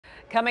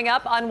Coming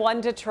up on One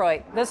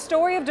Detroit, the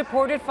story of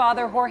deported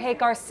father Jorge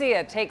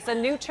Garcia takes a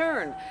new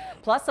turn,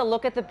 plus a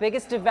look at the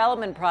biggest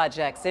development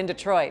projects in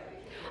Detroit.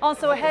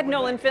 Also ahead,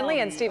 Nolan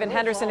and Stephen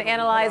Henderson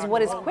analyze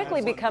what is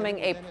quickly becoming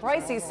a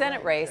pricey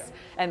Senate race,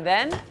 and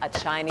then a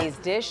Chinese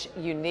dish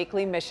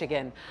uniquely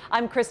Michigan.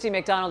 I'm Christy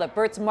McDonald at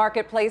Burt's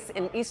Marketplace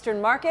in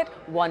Eastern Market.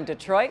 One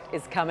Detroit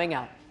is coming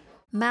up.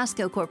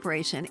 Masco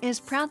Corporation is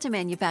proud to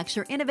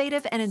manufacture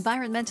innovative and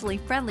environmentally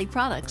friendly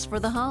products for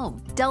the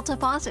home. Delta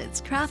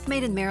faucets,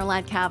 craft-made in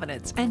Merillat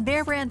cabinets, and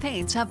Behr brand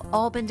paints have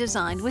all been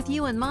designed with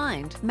you in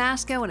mind.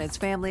 Masco and its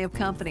family of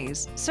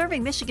companies,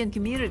 serving Michigan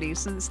communities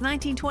since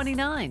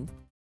 1929.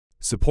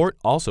 Support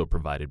also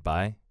provided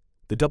by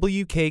the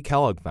W.K.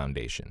 Kellogg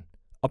Foundation,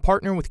 a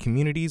partner with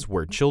communities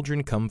where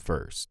children come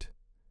first.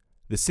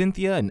 The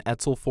Cynthia and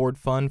Etzel Ford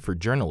Fund for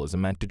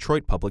Journalism at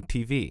Detroit Public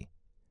TV.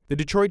 The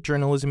Detroit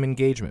Journalism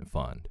Engagement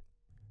Fund,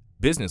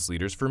 Business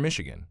Leaders for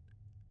Michigan,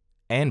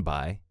 and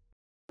by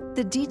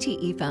the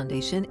DTE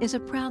Foundation is a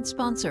proud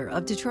sponsor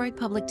of Detroit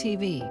Public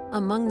TV,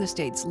 among the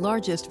state's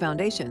largest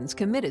foundations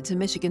committed to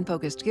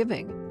Michigan-focused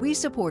giving. We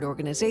support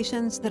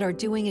organizations that are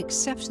doing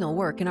exceptional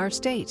work in our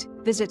state.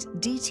 Visit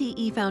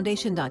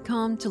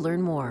dtefoundation.com to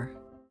learn more.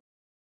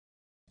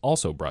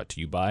 Also brought to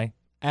you by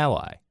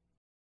Ally,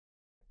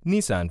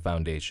 Nissan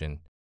Foundation,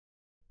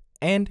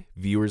 and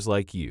viewers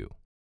like you.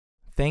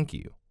 Thank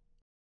you.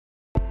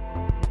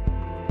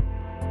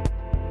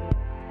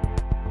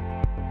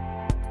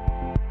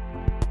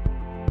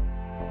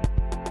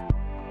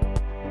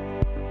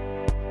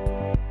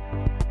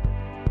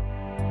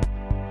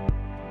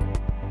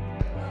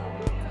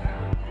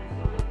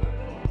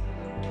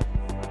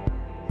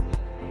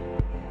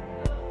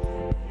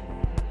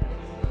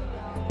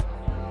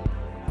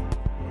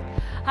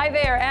 Hi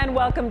there and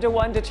welcome to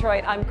One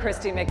Detroit. I'm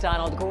Christy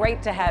McDonald.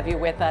 Great to have you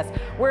with us.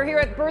 We're here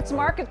at Burt's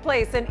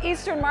Marketplace in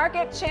Eastern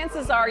Market.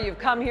 Chances are you've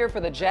come here for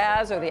the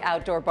jazz or the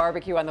outdoor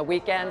barbecue on the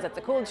weekends. It's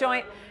a cool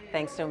joint.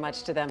 Thanks so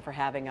much to them for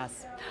having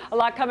us. A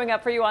lot coming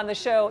up for you on the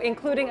show,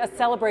 including a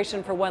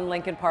celebration for one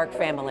Lincoln Park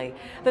family.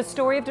 The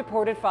story of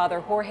deported father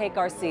Jorge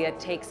Garcia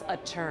takes a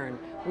turn.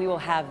 We will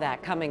have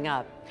that coming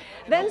up.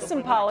 Then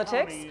some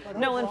politics.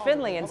 Nolan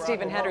and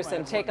Stephen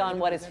Henderson take on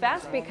what is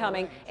fast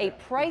becoming a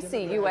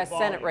pricey U.S.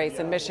 Senate race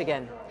in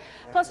Michigan.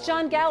 Plus,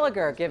 John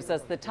Gallagher gives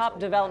us the top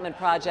development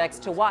projects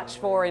to watch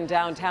for in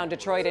downtown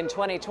Detroit in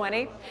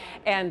 2020.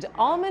 And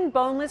Almond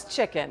Boneless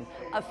Chicken,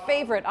 a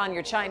favorite on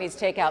your Chinese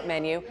takeout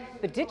menu.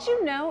 But did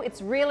you know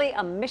it's really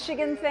a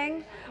Michigan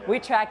thing? We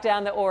track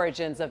down the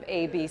origins of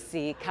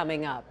ABC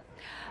coming up.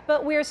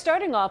 But we're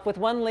starting off with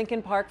one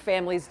Lincoln Park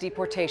family's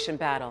deportation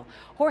battle.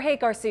 Jorge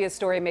Garcia's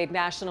story made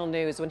national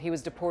news when he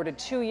was deported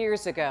 2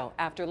 years ago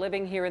after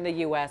living here in the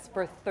U.S.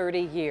 for 30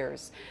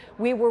 years.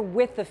 We were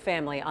with the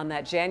family on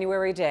that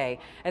January day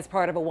as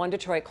part of a One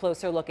Detroit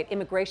closer look at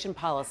immigration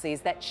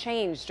policies that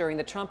changed during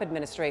the Trump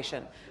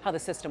administration, how the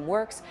system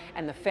works,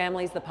 and the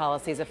families the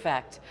policies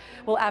affect.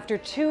 Well, after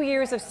 2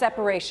 years of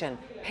separation,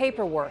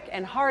 paperwork,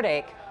 and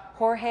heartache,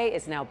 Jorge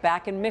is now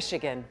back in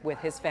Michigan with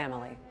his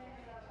family.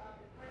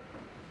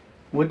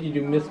 What did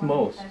you miss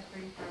most?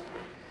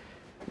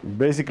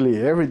 Basically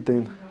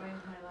everything.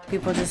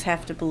 People just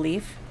have to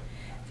believe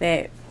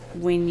that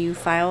when you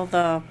file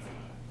the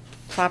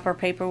proper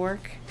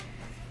paperwork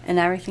and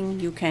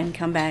everything, you can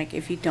come back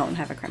if you don't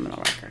have a criminal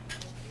record.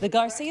 The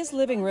Garcia's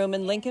living room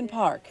in Lincoln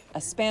Park, a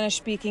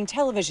Spanish-speaking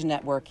television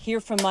network here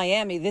from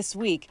Miami this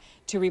week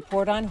to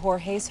report on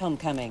Jorge's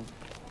homecoming.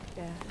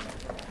 Yeah.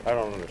 I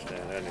don't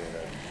understand any of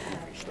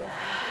that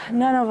stuff.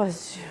 None of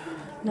us do.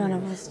 None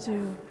of us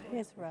do.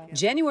 It's rough.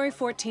 January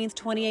 14th,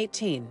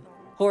 2018.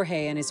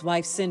 Jorge and his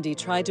wife Cindy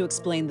tried to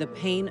explain the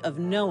pain of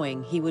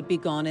knowing he would be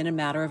gone in a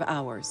matter of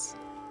hours.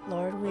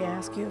 Lord, we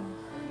ask you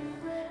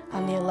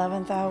on the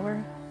 11th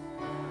hour,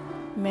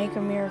 make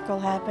a miracle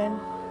happen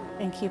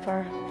and keep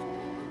our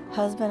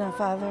husband and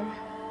father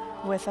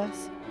with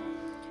us.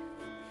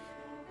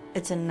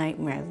 It's a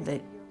nightmare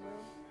that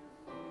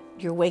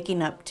you're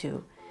waking up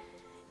to.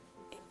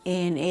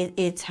 And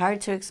it's hard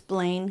to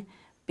explain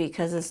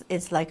because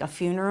it's like a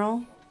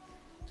funeral,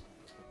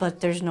 but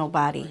there's no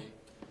body.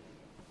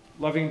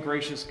 Loving,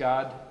 gracious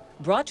God.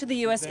 Brought to the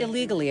U.S.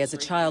 illegally as a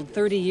child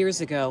 30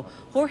 years ago,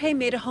 Jorge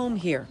made a home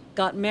here,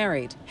 got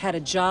married, had a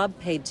job,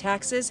 paid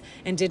taxes,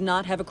 and did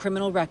not have a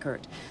criminal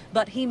record.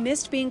 But he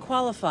missed being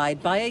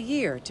qualified by a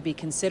year to be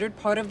considered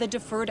part of the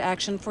Deferred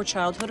Action for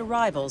Childhood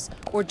Arrivals,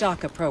 or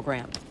DACA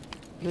program.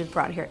 He was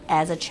brought here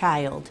as a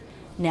child,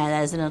 not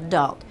as an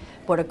adult.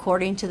 But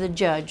according to the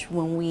judge,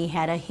 when we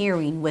had a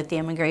hearing with the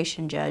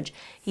immigration judge,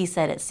 he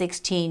said at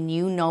 16,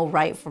 you know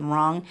right from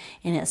wrong,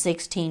 and at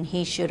 16,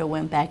 he should have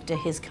went back to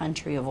his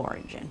country of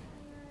origin.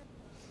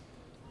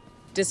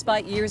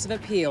 Despite years of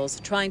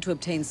appeals, trying to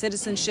obtain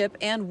citizenship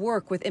and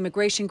work with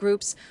immigration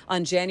groups,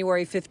 on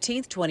January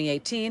 15,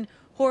 2018,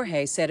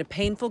 Jorge said a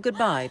painful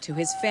goodbye to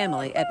his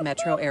family at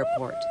Metro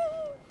Airport.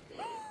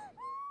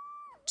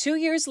 2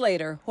 years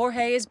later,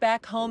 Jorge is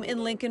back home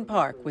in Lincoln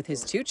Park with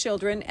his 2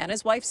 children and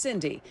his wife,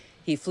 Cindy.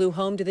 He flew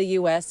home to the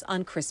U.S.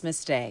 on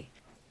Christmas Day.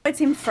 It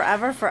seemed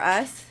forever for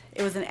us.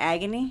 It was an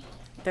agony.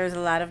 There's a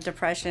lot of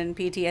depression,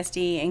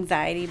 PTSD,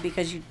 anxiety,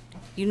 because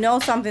you know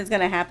something's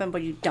going to happen,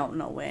 but you don't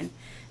know when.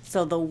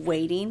 So the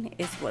waiting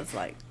is what's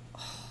like,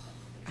 oh,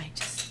 I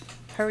just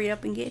hurry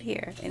up and get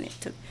here. And it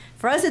took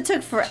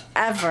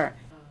forever.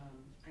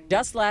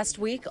 Just last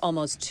week,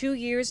 almost 2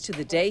 years to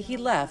the day he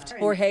left,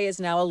 Jorge is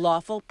now a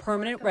lawful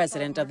permanent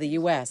resident of the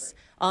U.S.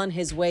 on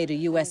his way to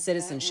U.S.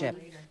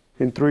 citizenship.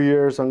 In 3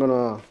 years, I'm going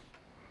to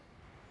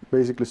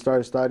basically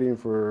start studying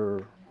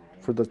for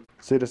the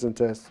citizen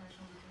test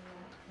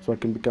so I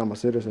can become a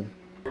citizen.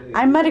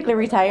 I'm medically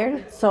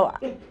retired, so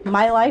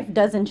my life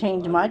doesn't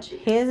change much.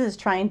 His is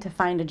trying to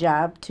find a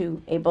job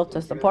to able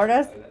to support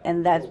us,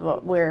 and that's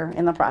what we're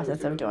in the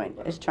process of doing,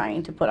 is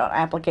trying to put out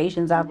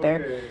applications out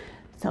there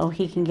so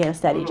he can get a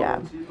steady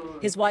job.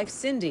 His wife,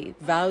 Cindy,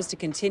 vows to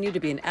continue to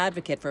be an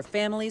advocate for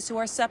families who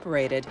are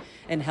separated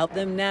and help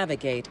them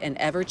navigate an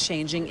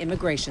ever-changing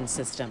immigration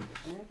system.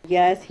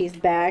 Yes, he's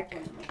back.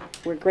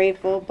 We're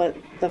grateful, but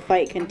the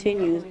fight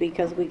continues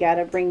because we got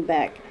to bring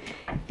back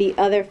the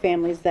other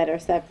families that are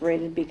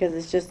separated, because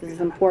it's just as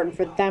important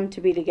for them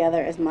to be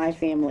together as my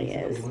family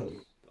is.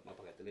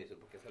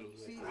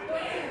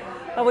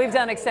 Well, we've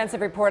done extensive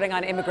reporting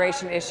on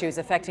immigration issues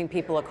affecting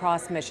people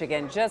across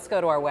Michigan. Just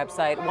go to our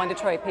website,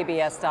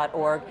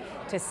 onedetroitpbs.org,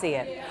 to see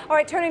it. All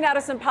right, turning now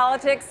to some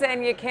politics,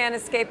 and you can't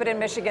escape it in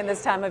Michigan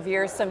this time of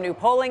year. Some new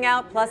polling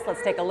out. Plus,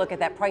 let's take a look at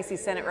that pricey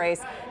Senate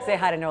race. Say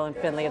hi to Nolan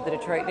Finley of the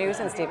Detroit News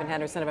and Stephen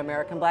Henderson of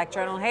American Black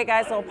Journal. Hey,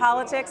 guys, a little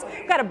politics.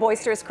 We've got a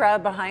boisterous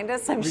crowd behind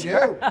us, I'm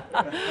sure.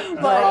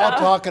 We're all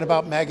talking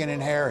about Meghan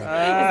and Harry. Is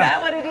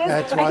that what it is?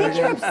 That's I what think it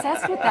you're is.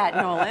 obsessed with that,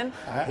 Nolan.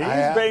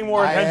 He's paying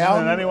more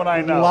attention than anyone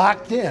I know.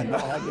 Locked in.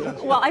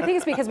 Well, I think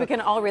it's because we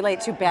can all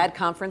relate to bad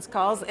conference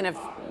calls, and if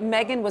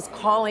Meghan was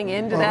calling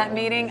into that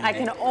meeting, I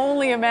can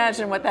only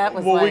imagine what that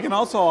was like. Well, we can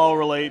also all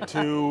relate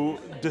to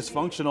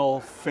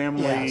dysfunctional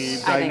family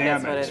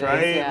dynamics,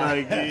 right? Is, yeah.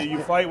 Like you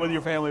fight with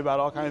your family about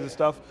all kinds of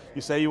stuff.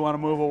 You say you want to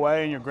move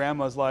away, and your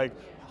grandma's like,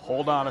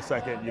 hold on a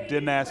second, you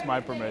didn't ask my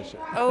permission.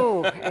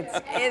 Oh,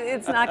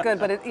 it's not good,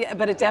 but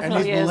it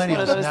definitely is one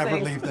of those never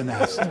things. leave the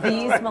nest.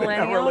 These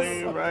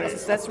millennials, leave, right.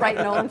 That's right,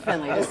 Nolan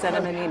Finley. Just send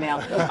him an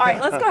email. All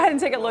right, let's go ahead and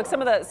take a look.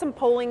 Some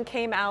polling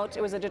came out.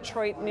 It was a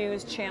Detroit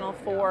News Channel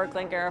 4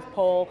 Glenn Gariff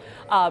poll,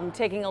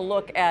 taking a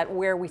look at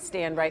where we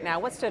stand right now.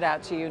 What stood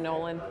out to you,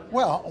 Nolan?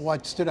 Well,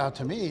 what stood out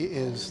to me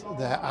is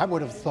that I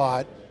would have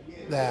thought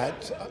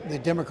that the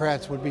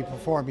Democrats would be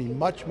performing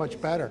much,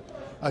 much better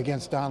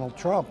against Donald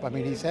Trump. I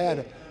mean, he's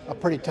had a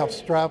pretty tough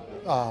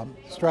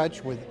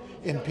stretch with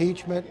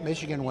impeachment.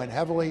 Michigan went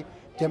heavily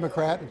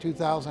Democrat in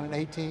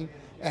 2018.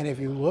 And if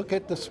you look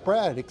at the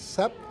spread,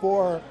 except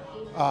for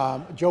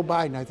Joe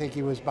Biden, I think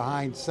he was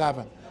behind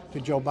 7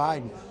 to Joe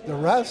Biden. The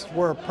rest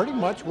were pretty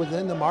much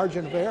within the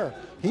margin of error.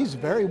 He's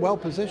very well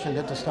positioned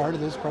at the start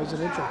of this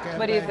presidential campaign.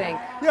 What do you think?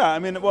 Yeah, I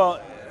mean,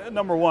 well,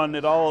 number one,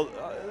 it all,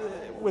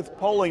 with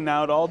polling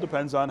now, it all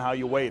depends on how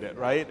you weight it,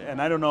 right?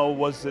 And I don't know,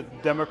 was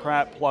it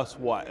Democrat plus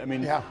what? I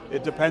mean,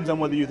 it depends on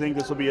whether you think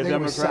this will be a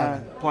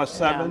Democrat plus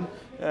 7.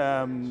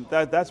 Yeah.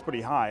 That's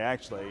pretty high,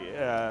 actually.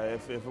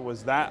 If it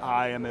was that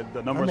high and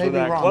the numbers were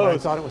that close. I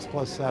thought it was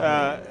plus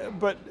 7.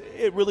 But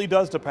it really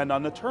does depend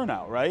on the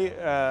turnout, right?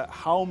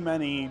 How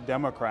many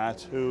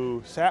Democrats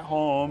who sat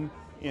home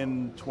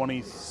in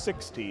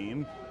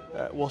 2016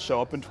 will show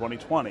up in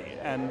 2020,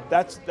 and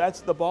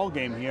that's the ball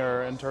game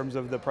here in terms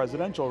of the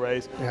presidential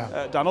race.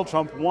 Yeah. Donald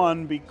Trump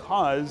won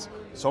because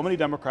so many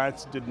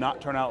Democrats did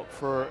not turn out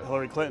for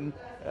Hillary Clinton.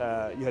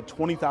 You had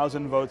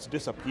 20,000 votes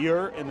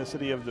disappear in the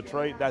city of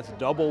Detroit. That's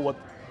double what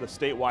the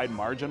statewide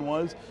margin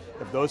was.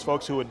 If those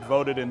folks who had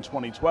voted in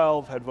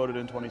 2012 had voted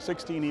in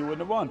 2016, he wouldn't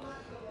have won.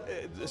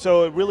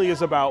 So it really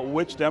is about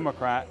which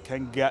Democrat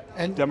can get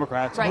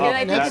Democrats right, up and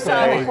I think that you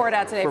saw a day report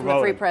out today for from the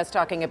Free voting. Press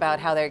talking about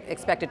how their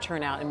expected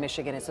turnout in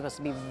Michigan is supposed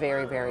to be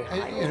very, very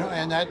high. You know,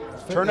 and that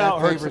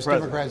Turnout hurts favors the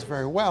president. Democrats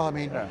very well. I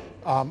mean,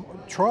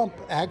 Trump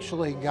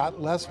actually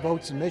got less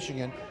votes in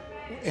Michigan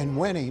in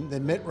winning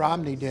than Mitt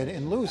Romney did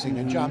in losing,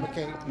 and John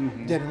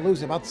McCain did in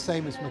losing, about the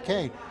same as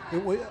McCain.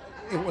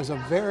 It was a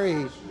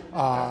very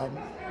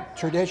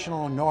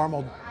traditional and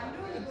normal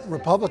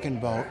Republican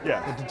vote,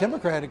 but the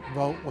Democratic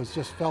vote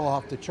just fell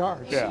off the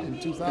charts in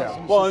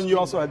 2016. Well, and you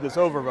also had this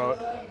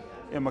overvote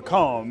in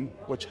Macomb,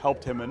 which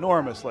helped him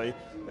enormously.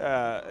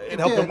 It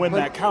helped him win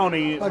that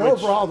county, but which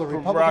overall, the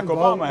Republican Barack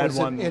Obama vote had was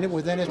won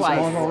within its twice.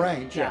 normal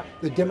range. Yeah.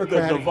 The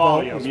Democratic the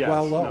volume, vote was yes.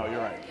 well low. No, you're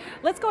right.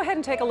 Let's go ahead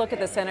and take a look at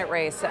the Senate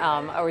race.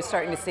 We're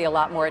starting to see a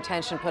lot more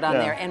attention put on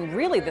there, and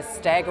really the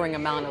staggering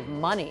amount of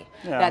money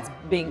that's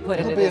being put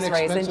into this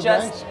race. And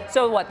just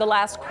so what, the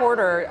last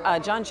quarter,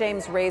 John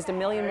James raised $1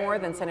 million more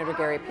than Senator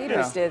Gary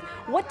Peters did.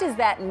 What does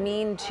that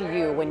mean to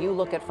you when you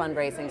look at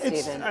fundraising,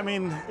 Stephen? I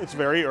mean, it's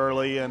very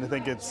early, and I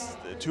think it's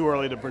too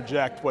early to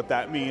project what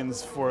that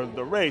means for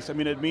the race. I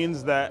mean, it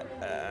means that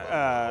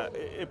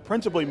it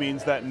principally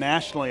means that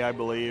nationally, I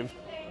believe,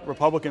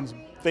 Republicans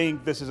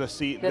think this is a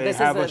seat they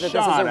have a shot at. This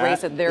is a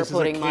race that they're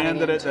putting money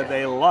into. This is a candidate that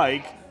they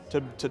like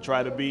to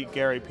try to beat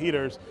Gary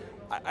Peters.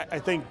 I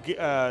think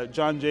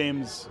John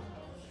James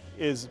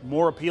is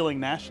more appealing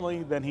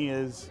nationally than he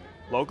is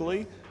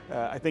locally.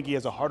 I think he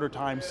has a harder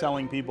time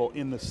selling people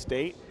in the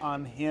state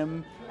on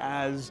him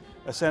as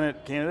a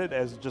Senate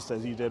candidate, just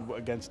as he did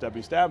against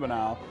Debbie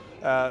Stabenow.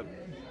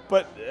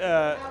 But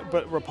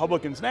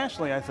Republicans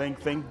nationally, I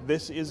think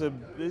this is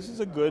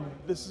a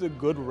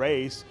good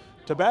race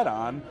to bet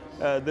on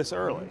this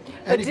early.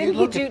 But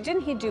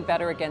didn't he do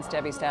better against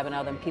Debbie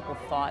Stabenow than people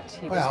thought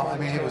he was? Well, I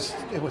mean,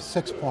 it was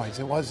 6 points.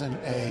 It wasn't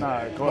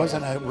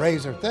a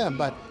razor thin,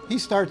 but he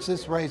starts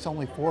this race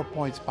only 4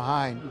 points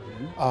behind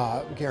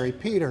Gary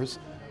Peters.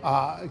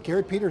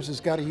 Gary Peters has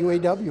got a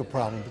UAW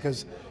problem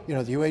because the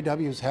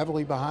UAW is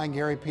heavily behind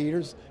Gary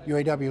Peters.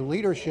 UAW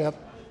leadership.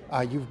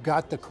 You've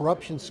got the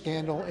corruption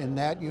scandal in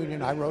that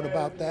union. I wrote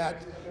about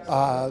that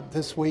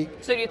this week.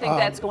 So do you think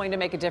that's going to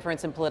make a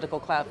difference in political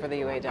clout for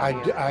the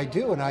UAW? I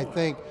do, and I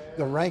think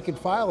the rank and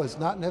file is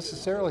not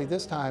necessarily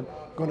this time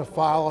going to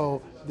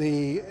follow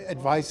the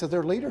advice of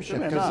their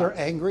leadership because they're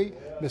angry,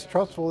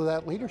 mistrustful of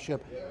that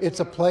leadership. It's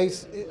a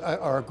place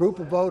or a group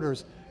of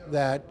voters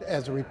that,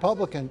 as a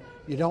Republican,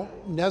 you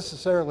don't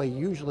necessarily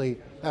usually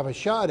have a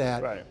shot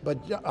at, but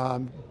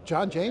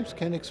John James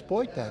can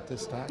exploit that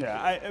this time.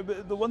 Yeah,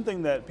 the one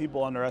thing that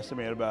people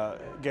underestimate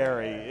about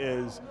Gary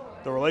is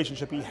the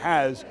relationship he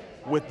has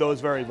with those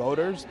very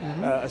voters,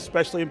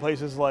 especially in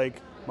places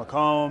like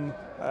Macomb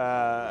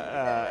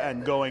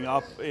and going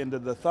up into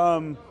the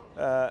Thumb.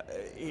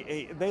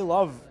 They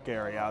love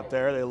Gary out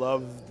there. They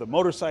love the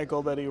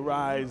motorcycle that he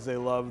rides. They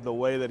love the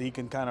way that he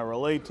can kind of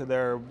relate to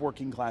their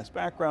working class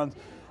backgrounds.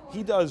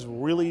 He does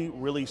really,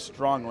 really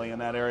strongly in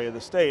that area of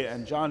the state,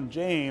 and John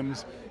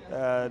James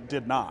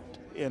did not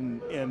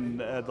in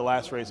the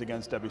last race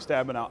against Debbie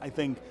Stabenow. I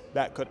think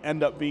that could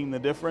end up being the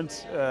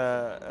difference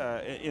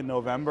in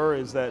November,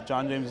 is that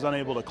John James is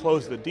unable to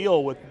close the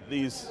deal with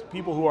these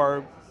people who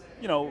are,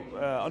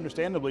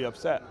 understandably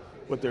upset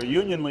with their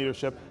union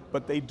leadership,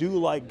 but they do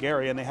like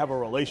Gary and they have a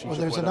relationship. Well,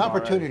 there's with an him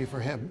opportunity already for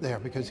him there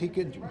because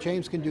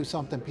James can do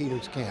something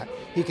Peters can't.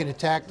 He can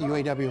attack the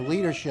UAW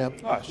leadership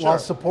while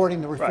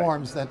supporting the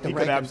reforms that the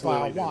rank and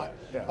file want.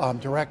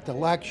 Direct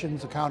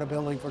elections,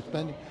 accountability for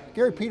spending.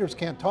 Gary Peters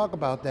can't talk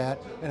about that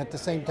and at the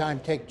same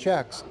time take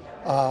checks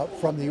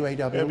from the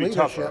UAW leadership.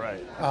 Tougher,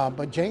 right?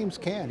 But James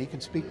can. He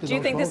can speak to those Do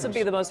you think voters. this would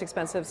be the most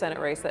expensive Senate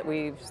race that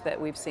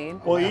we've seen?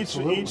 Well,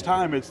 each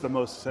time it's the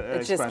most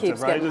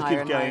expensive, right? It just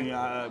keeps getting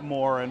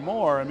more and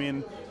more. I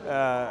mean,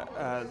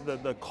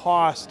 the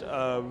cost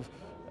of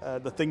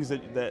the things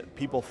that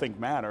people think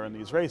matter in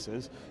these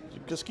races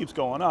just keeps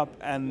going up,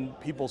 and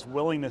people's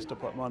willingness to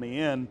put money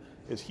in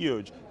is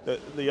huge.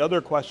 The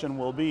other question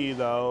will be,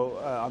 though,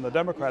 on the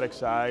Democratic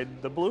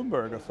side, the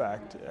Bloomberg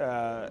effect.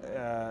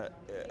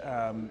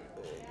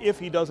 If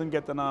he doesn't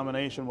get the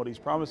nomination, what he's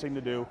promising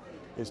to do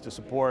is to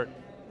support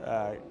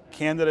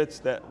candidates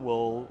that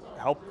will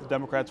help the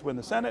Democrats win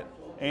the Senate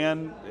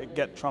and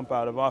get Trump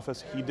out of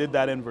office. He did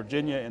that in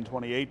Virginia in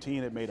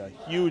 2018. It made a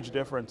huge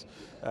difference.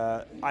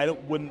 I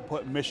wouldn't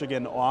put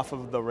Michigan off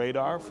of the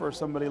radar for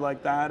somebody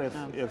like that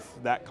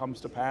if that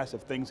comes to pass,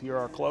 if things here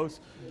are close.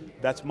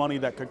 That's money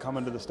that could come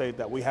into the state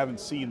that we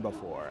haven't seen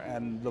before,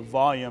 and the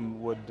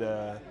volume would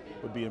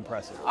be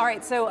impressive. All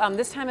right, so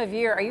this time of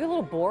year, are you a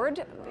little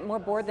bored? More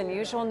bored than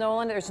usual,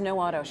 Nolan? There's no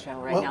auto show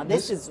right now.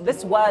 This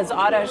was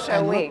auto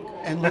show week.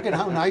 And look at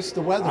how nice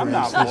the weather is. I'm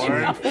not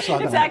bored.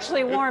 It's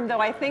actually warm, though.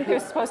 I think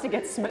there's supposed to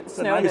get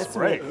snow this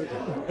week.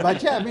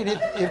 But yeah, I mean,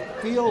 it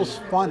feels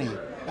funny.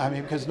 I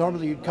mean, because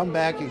normally you'd come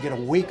back, you get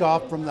a week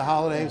off from the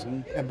holidays,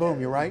 and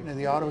boom, you're right into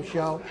the auto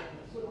show.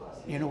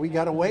 We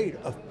got to wait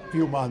a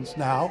few months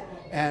now,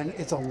 and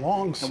it's a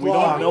long slog. And we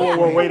don't know what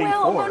we're waiting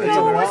for. It's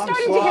a long slog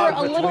to hear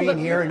a little between bit,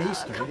 here and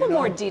Easter. A couple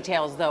more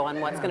details, though, on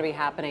what's going to be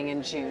happening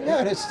in June. Yeah,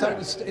 and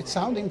it's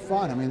sounding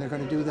fun. I mean, they're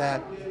going to do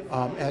that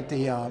at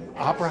the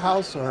Opera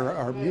House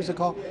or Music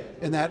Hall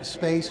in that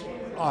space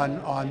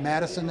on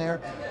Madison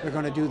there. They're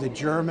going to do the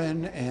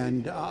German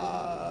and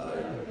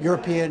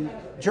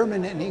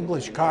German and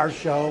English car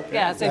show.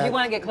 Yeah, so if you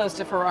want to get close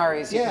to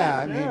Ferraris, you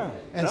can. I mean,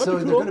 and so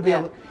they're going to be.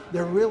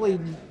 They're really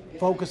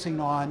focusing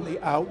on the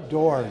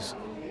outdoors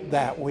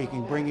that week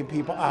and bringing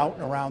people out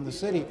and around the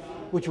city,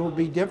 which will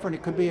be different.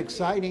 It could be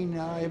exciting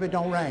if it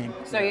don't rain.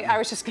 So I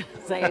was just going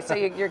to say, so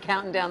you're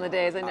counting down the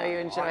days. I know you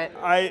enjoy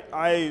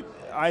it.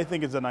 I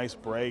think it's a nice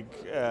break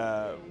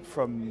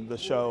from the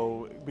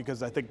show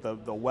because I think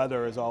the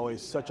weather is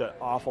always such an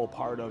awful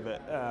part of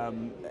it.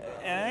 And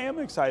I am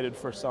excited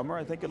for summer.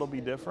 I think it'll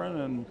be different,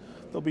 and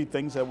there'll be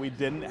things that we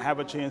didn't have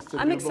a chance to do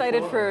I'm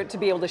excited before. to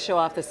be able to show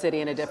off the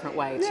city in a different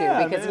way,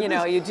 too, because,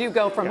 you do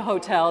go from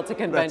hotel to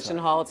convention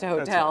hall to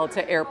hotel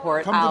to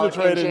airport out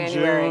in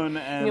January. June,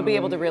 and you'll be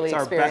able to really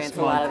experience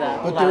a lot of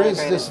that. But there is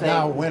this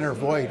now winter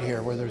void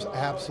here where there's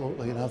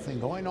absolutely nothing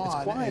going on.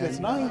 It's quiet. It's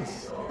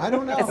nice. I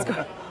don't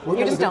know.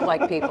 You just don't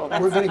like people.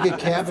 We're going to get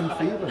cabin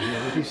fever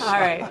here. All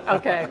right.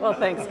 Okay. Well,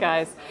 thanks,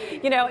 guys.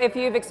 If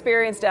you've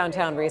experienced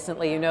downtown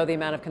recently, you know the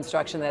amount of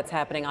construction that's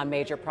happening on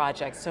major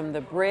projects, from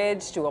the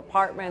bridge to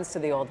apartments to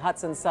the old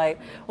Hudson site.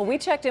 Well, we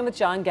checked in with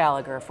John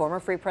Gallagher,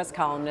 former Free Press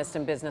columnist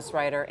and business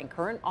writer and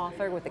current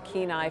author with a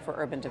keen eye for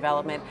urban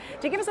development,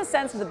 to give us a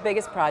sense of the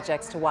biggest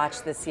projects to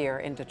watch this year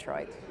in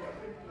Detroit.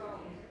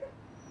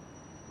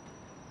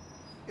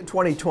 In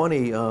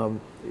 2020,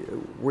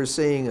 we're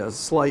seeing a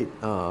slight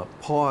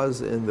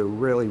pause in the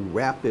really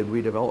rapid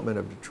redevelopment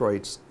of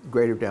Detroit's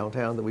greater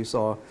downtown that we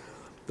saw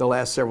the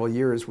last several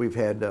years. We've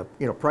had,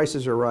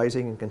 prices are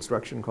rising and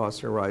construction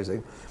costs are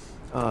rising.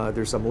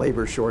 There's some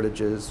labor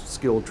shortages,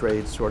 skilled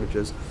trades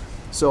shortages.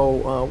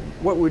 So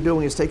what we're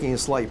doing is taking a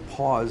slight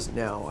pause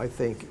now, I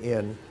think,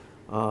 in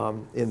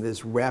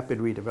this rapid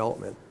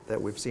redevelopment that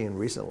we've seen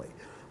recently.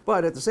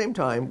 But at the same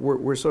time,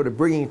 we're sort of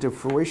bringing to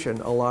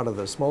fruition a lot of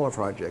the smaller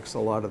projects, a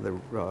lot of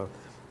the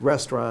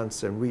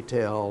restaurants and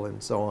retail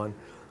and so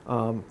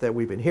on that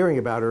we've been hearing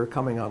about are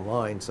coming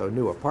online. So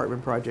new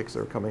apartment projects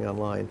are coming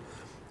online,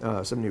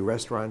 some new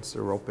restaurants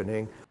are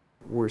opening.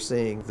 We're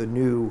seeing the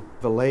new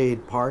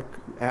Valade Park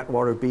at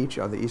Water Beach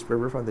on the East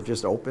Riverfront that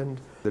just opened.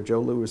 The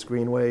Joe Louis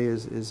Greenway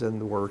is in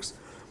the works.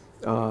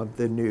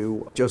 The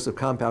new Joseph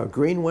Compound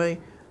Greenway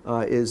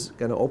is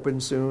going to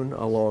open soon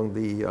along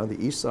on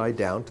the east side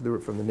down to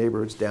from the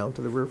neighborhoods down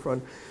to the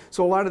riverfront.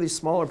 So a lot of these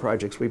smaller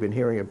projects we've been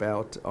hearing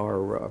about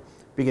are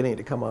beginning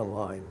to come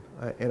online,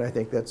 and I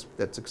think that's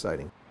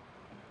exciting.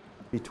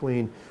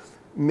 Between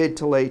mid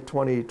to late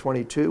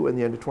 2022 and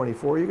the end of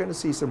 24, you're going to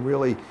see some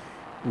really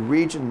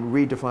region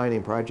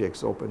redefining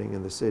projects opening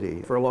in the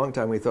city. For a long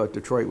time we thought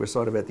Detroit was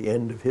sort of at the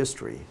end of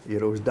history.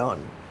 It was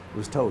done. It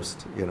was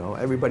toast.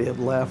 Everybody had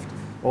left.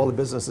 All the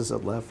businesses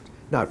had left.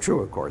 Not true,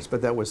 of course,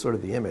 but that was sort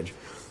of the image.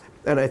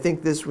 And I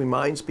think this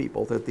reminds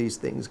people that these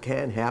things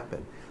can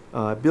happen.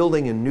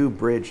 Building a new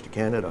bridge to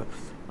Canada,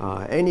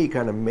 any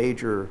kind of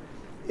major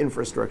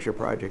infrastructure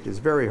project is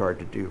very hard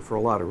to do for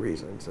a lot of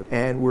reasons.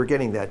 And we're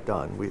getting that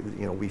done.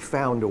 We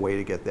found a way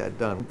to get that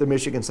done. The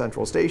Michigan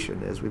Central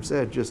Station, as we've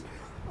said, just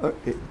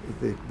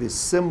the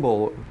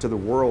symbol to the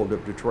world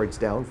of Detroit's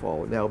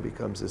downfall now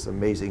becomes this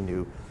amazing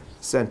new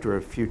center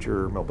of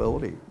future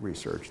mobility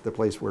research, the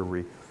place where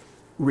we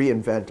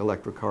reinvent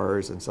electric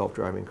cars and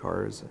self-driving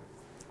cars.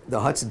 The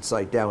Hudson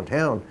site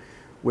downtown,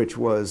 which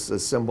was a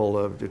symbol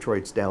of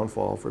Detroit's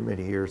downfall for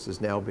many years,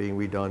 is now being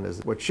redone as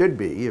what should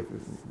be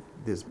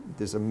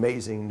this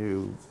amazing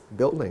new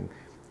building,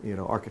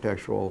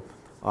 architectural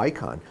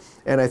icon.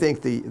 And I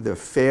think the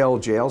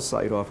failed jail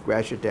site off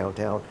Gratiot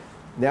downtown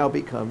now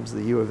becomes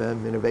the U of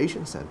M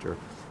Innovation Center,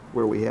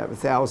 where we have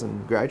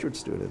 1,000 graduate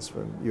students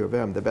from U of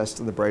M, the best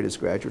and the brightest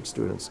graduate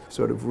students,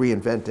 sort of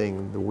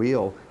reinventing the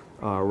wheel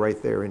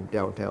right there in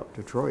downtown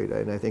Detroit.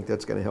 And I think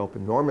that's going to help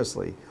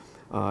enormously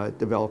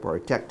develop our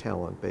tech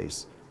talent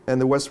base. And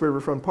the West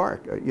Riverfront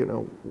Park,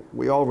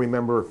 we all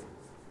remember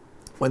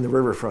when the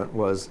riverfront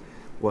was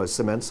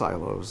cement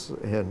silos,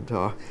 and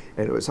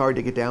it was hard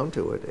to get down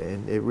to it,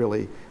 and it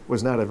really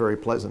was not a very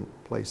pleasant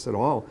place at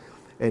all.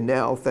 And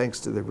now, thanks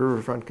to the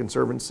Riverfront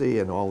Conservancy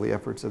and all the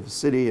efforts of the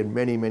city and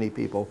many, many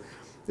people,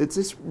 it's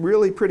this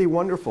really pretty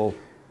wonderful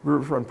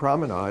riverfront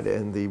promenade.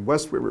 And the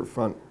West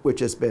Riverfront, which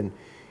has been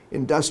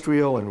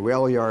industrial and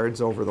rail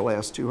yards over the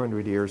last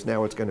 200 years,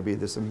 now it's going to be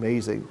this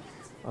amazing,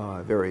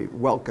 very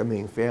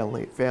welcoming,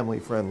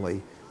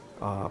 family-friendly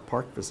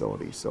park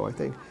facility. So I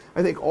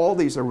think all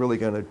these are really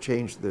going to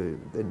change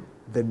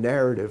the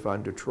narrative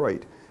on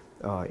Detroit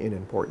in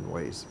important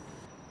ways.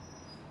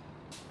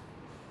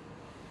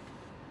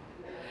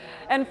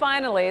 And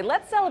finally,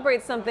 let's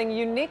celebrate something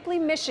uniquely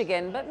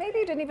Michigan, but maybe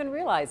you didn't even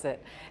realize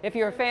it. If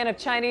you're a fan of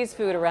Chinese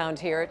food around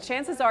here,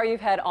 chances are you've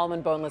had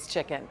almond boneless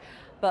chicken.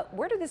 But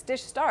where did this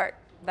dish start?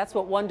 That's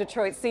what One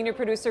Detroit senior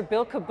producer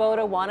Bill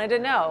Kubota wanted to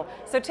know.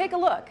 So take a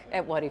look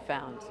at what he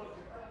found.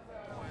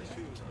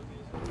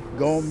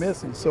 Gone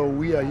missing, so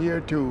we are here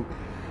to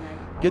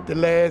get the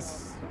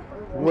last,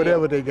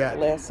 whatever they got.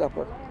 Last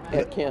supper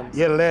at Kim's.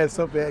 Yeah, the last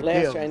supper at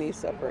Kim's. Last Chinese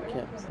supper at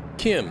Kim's.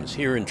 Kim's,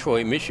 here in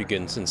Troy,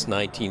 Michigan since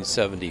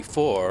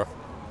 1974,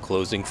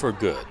 closing for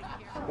good.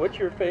 What's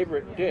your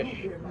favorite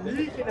dish?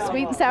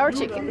 Sweet and sour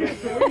chicken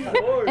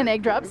and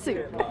egg drop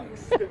soup.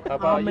 How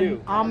about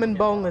you? Almond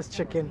boneless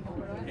chicken.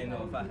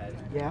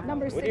 Yeah.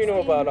 Number 16. What do you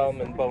know about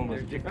almond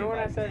boneless chicken?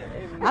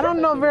 I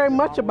don't know very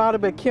much about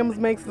it, but Kim's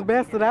makes the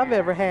best that I've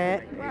ever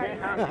had.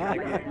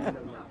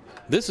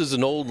 This is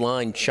an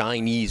old-line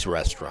Chinese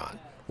restaurant,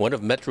 one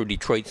of Metro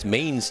Detroit's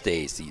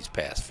mainstays these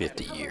past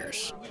 50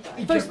 years.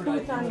 First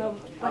booth on the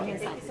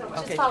right-hand side.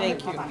 Okay,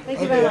 thank you.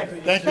 Thank you very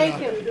much.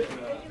 Thank you.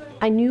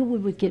 I knew we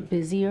would get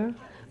busier,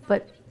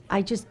 but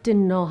I just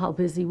didn't know how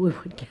busy we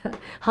would get,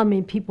 how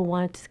many people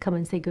wanted to come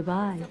and say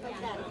goodbye.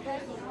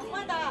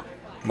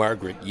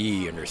 Margaret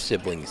Yee and her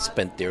siblings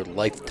spent their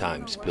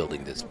lifetimes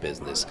building this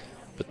business,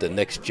 but the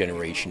next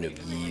generation of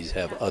Yees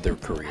have other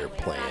career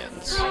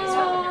plans.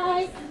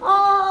 Hi.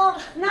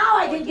 Oh, now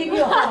I can give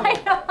you a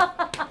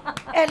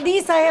hug. At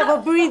least I have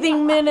a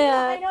breathing minute.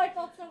 I know, I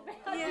felt so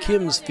bad.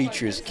 Kim's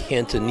features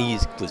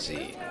Cantonese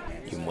cuisine,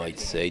 you might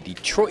say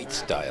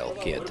Detroit-style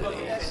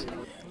Cantonese,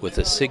 with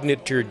a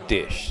signature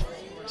dish,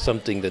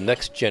 something the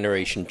next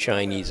generation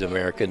Chinese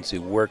Americans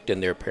who worked in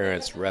their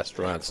parents'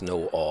 restaurants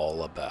know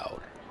all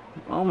about.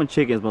 Almond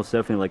chicken is most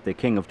definitely like the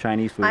king of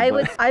Chinese food.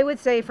 I would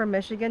say for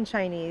Michigan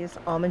Chinese,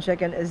 almond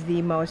chicken is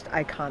the most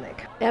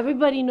iconic.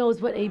 Everybody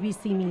knows what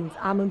ABC means,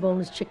 almond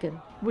boneless chicken.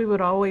 We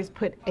would always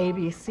put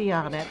ABC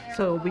on it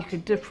so we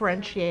could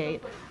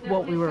differentiate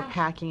what we were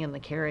packing in the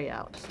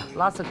carryout.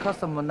 Lots of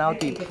customers now,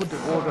 they put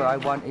the order, I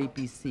want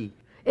ABC.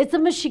 It's a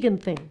Michigan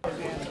thing.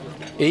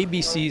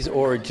 ABC's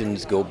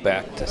origins go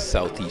back to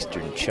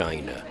southeastern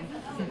China,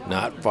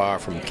 not far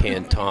from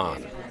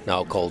Canton,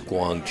 now called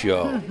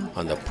Guangzhou.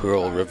 On the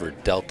Pearl River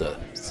Delta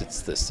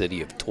sits the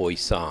city of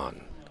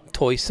Toisan.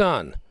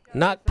 Toisan,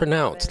 not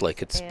pronounced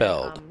like it's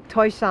spelled.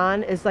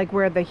 Toisan is like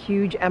where the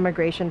huge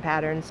emigration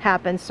patterns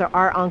happen. So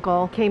our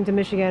uncle came to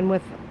Michigan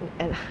with,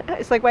 and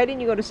it's like, why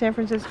didn't you go to San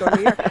Francisco or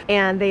New York?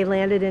 And they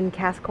landed in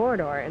Cass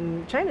Corridor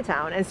in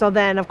Chinatown. And so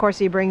then, of course,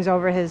 he brings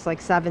over his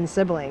like 7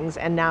 siblings.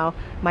 And now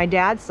my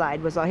dad's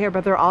side was all here,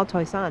 but they're all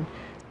Toisan.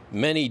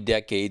 Many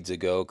decades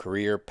ago,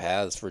 career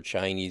paths for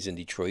Chinese in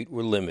Detroit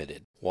were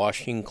limited.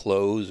 Washing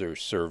clothes or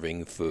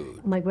serving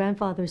food. My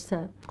grandfather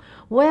said,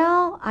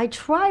 well, I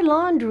try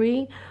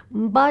laundry,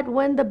 but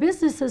when the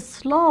business is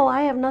slow,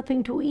 I have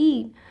nothing to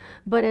eat.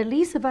 But at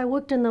least if I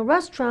worked in the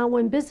restaurant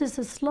when business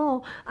is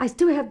slow, I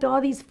still have all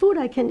these food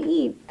I can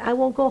eat. I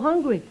won't go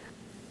hungry.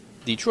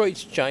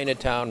 Detroit's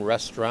Chinatown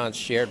restaurants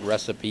shared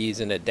recipes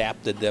and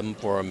adapted them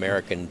for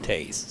American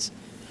tastes.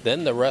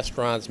 Then the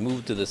restaurants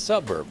moved to the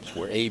suburbs,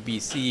 where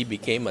ABC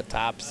became a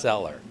top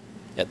seller.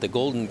 At the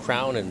Golden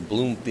Crown in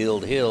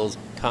Bloomfield Hills,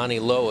 Connie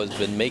Lowe has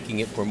been making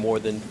it for more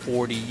than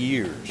 40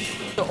 years.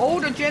 The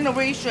older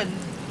generation,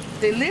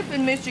 they live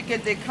in Michigan,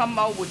 they come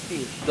out with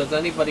this. Does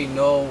anybody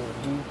know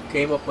who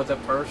came up with it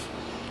first?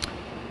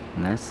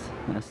 And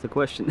that's the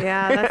question.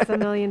 Yeah, that's the $1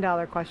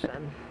 million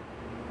question.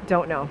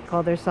 Don't know.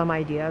 Well, there's some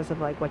ideas of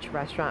like which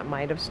restaurant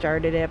might have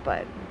started it,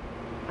 but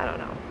I don't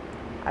know.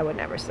 I would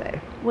never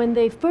say. When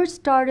they first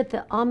started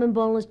the almond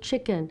boneless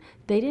chicken,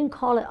 they didn't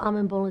call it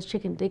almond boneless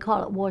chicken. They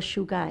call it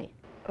washu gai.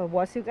 A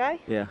wasu gai?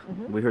 Yeah,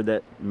 we heard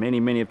that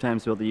many of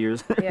times throughout the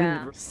years.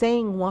 Yeah.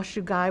 Saying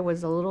washu gai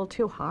was a little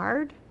too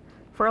hard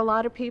for a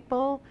lot of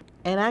people.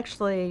 And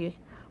actually,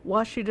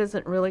 washu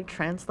doesn't really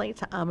translate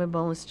to almond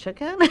boneless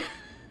chicken.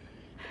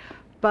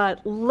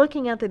 But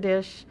looking at the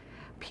dish,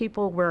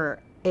 people were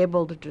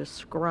able to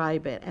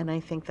describe it. And I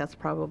think that's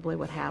probably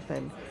what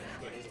happened.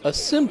 A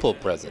simple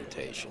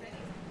presentation.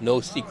 No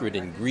secret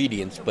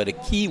ingredients, but a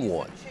key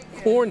one,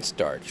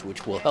 cornstarch,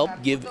 which will help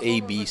give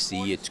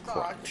ABC its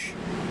crunch.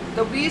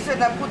 The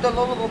reason I put a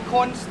little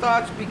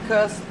cornstarch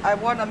because I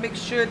want to make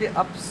sure they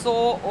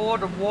absorb all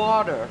the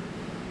water,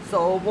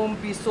 so it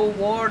won't be so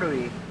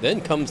watery.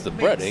 Then comes the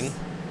breading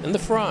and the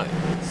frying.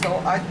 So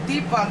I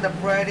dip on the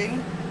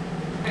breading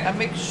and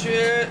make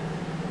sure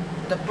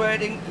the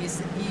breading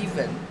is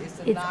even.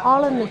 It's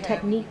all in the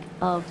technique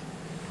of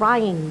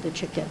frying the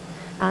chicken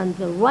and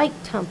the right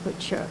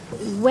temperature,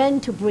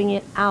 when to bring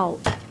it out.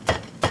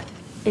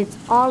 It's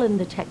all in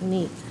the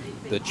technique.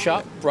 The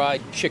chopped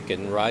fried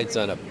chicken rides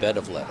on a bed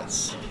of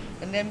lettuce.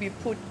 And then we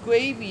put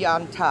gravy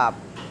on top.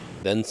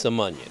 Then some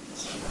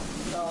onions.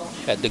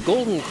 At the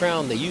Golden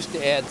Crown, they used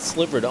to add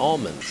slivered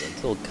almonds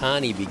until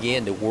Connie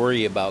began to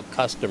worry about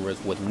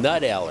customers with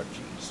nut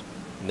allergies.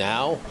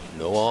 Now,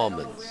 no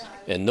almonds.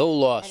 And no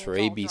loss for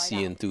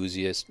ABC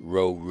enthusiast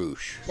Ro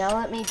Roosh. Now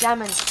let me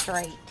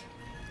demonstrate.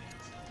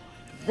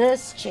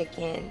 This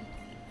chicken,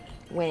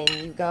 when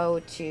you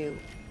go to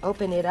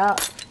open it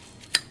up,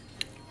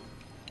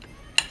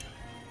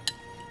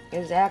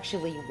 is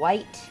actually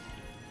white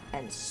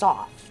and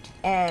soft,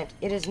 and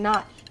it is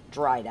not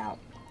dried out.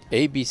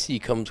 ABC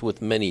comes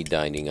with many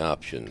dining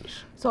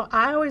options. So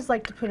I always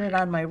like to put it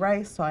on my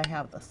rice so I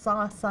have the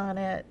sauce on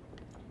it.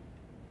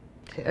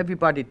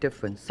 Everybody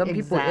different. Some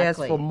people ask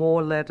Exactly. for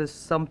more lettuce.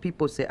 Some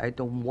people say, I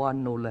don't want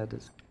no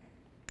lettuce.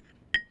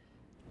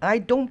 I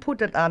don't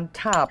put it on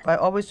top. I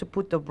always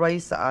put the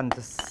rice on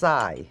the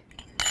side.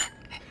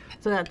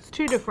 So that's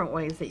 2 different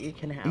ways that you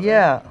can have it.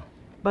 Yeah.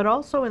 But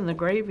also in the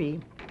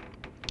gravy,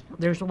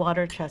 there's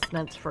water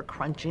chestnuts for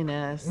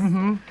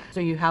crunchiness. So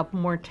you have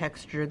more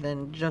texture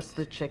than just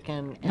the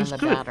chicken and It's the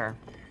good. batter.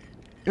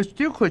 It's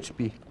still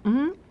crispy.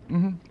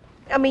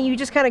 I mean, you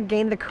just kind of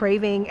gain the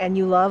craving and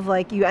you love,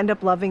 like, you end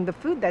up loving the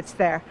food that's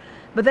there.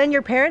 But then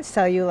your parents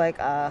tell you, like,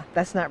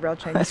 that's not real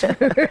Chinese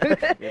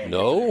food.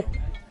 No?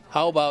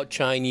 How about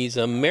Chinese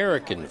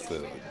American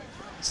food?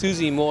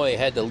 Susie Moy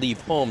had to leave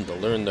home to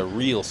learn the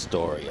real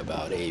story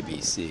about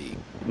ABC.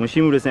 When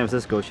she moved to San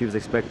Francisco, she was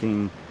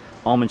expecting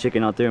almond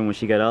chicken out there, and when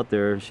she got out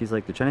there, she's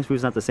like, the Chinese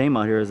food's not the same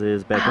out here as it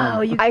is back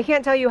home. I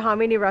can't tell you how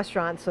many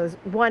restaurants. So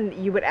one,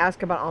 you would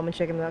ask about almond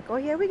chicken. They're like, oh,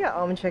 yeah, we got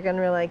almond chicken.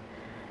 We're like,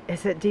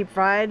 is it deep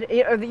fried?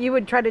 Or you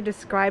would try to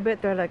describe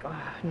it. They're like,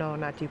 oh, no,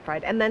 not deep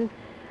fried. And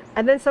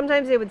then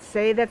sometimes they would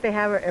say that they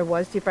have it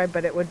was deep fried,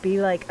 but it would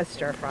be like a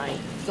stir fry.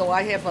 So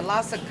I have a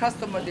lot of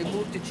customers, they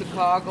move to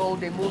Chicago,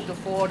 they move to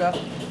Florida.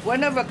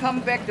 Whenever I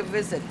come back to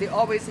visit, they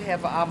always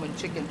have almond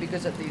chicken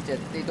because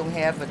they don't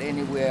have it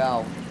anywhere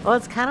else. Well,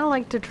 it's kind of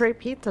like Detroit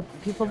pizza.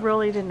 People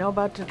really didn't know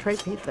about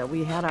Detroit pizza.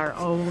 We had our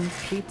own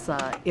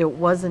pizza. It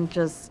wasn't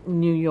just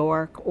New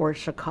York or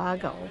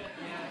Chicago.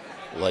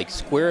 Like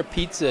square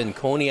pizza and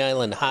Coney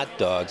Island hot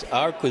dogs,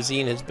 our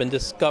cuisine has been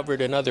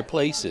discovered in other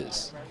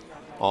places.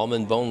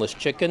 Almond Boneless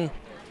Chicken,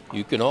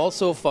 you can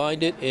also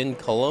find it in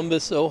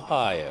Columbus,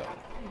 Ohio.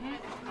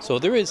 So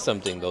there is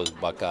something those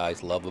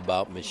Buckeyes love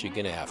about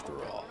Michigan after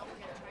all.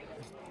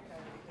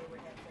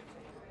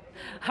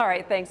 All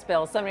right, thanks,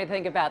 Bill. Something to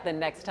think about the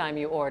next time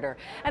you order.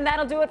 And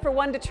that'll do it for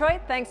One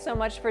Detroit. Thanks so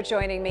much for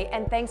joining me.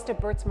 And thanks to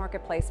Burt's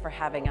Marketplace for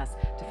having us.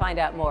 To find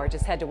out more,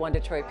 just head to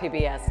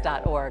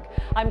onedetroitpbs.org.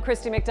 I'm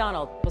Christy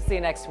McDonald. We'll see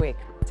you next week.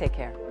 Take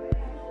care.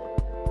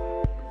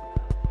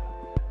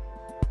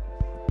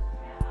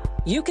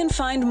 You can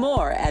find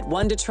more at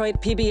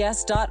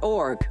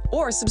onedetroitpbs.org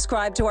or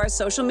subscribe to our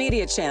social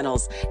media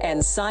channels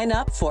and sign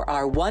up for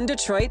our One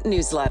Detroit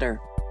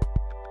newsletter.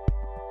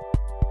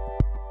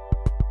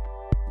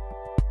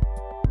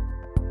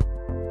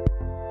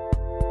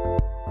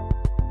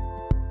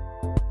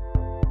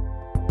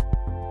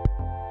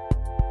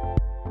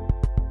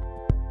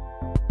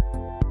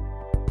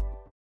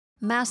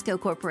 Masco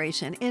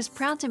Corporation is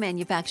proud to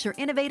manufacture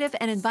innovative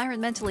and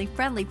environmentally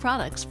friendly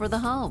products for the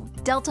home.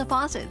 Delta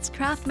faucets,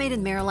 craft-made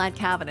in Merillat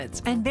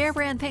cabinets, and Behr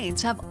brand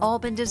paints have all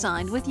been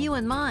designed with you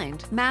in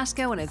mind.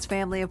 Masco and its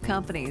family of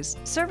companies,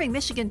 serving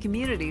Michigan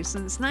communities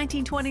since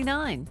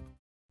 1929.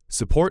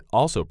 Support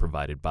also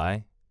provided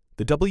by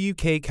the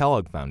W.K.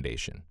 Kellogg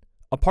Foundation,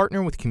 a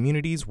partner with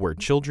communities where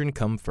children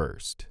come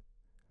first.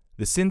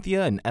 The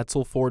Cynthia and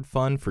Etzel Ford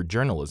Fund for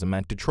Journalism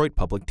at Detroit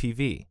Public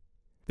TV.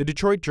 The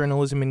Detroit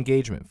Journalism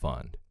Engagement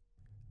Fund,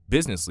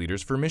 Business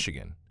Leaders for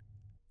Michigan,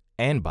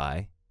 and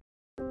by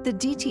The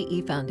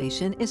DTE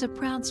Foundation is a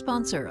proud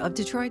sponsor of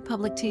Detroit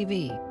Public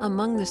TV,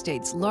 among the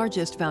state's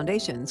largest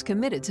foundations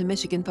committed to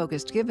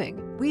Michigan-focused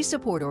giving. We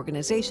support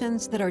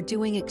organizations that are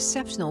doing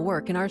exceptional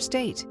work in our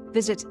state.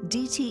 Visit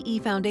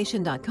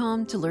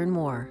dtefoundation.com to learn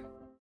more.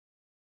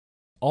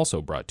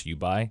 Also brought to you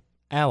by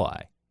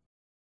Ally,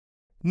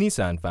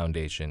 Nissan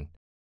Foundation,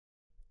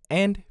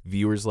 and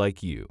viewers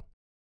like you.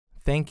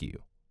 Thank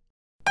you.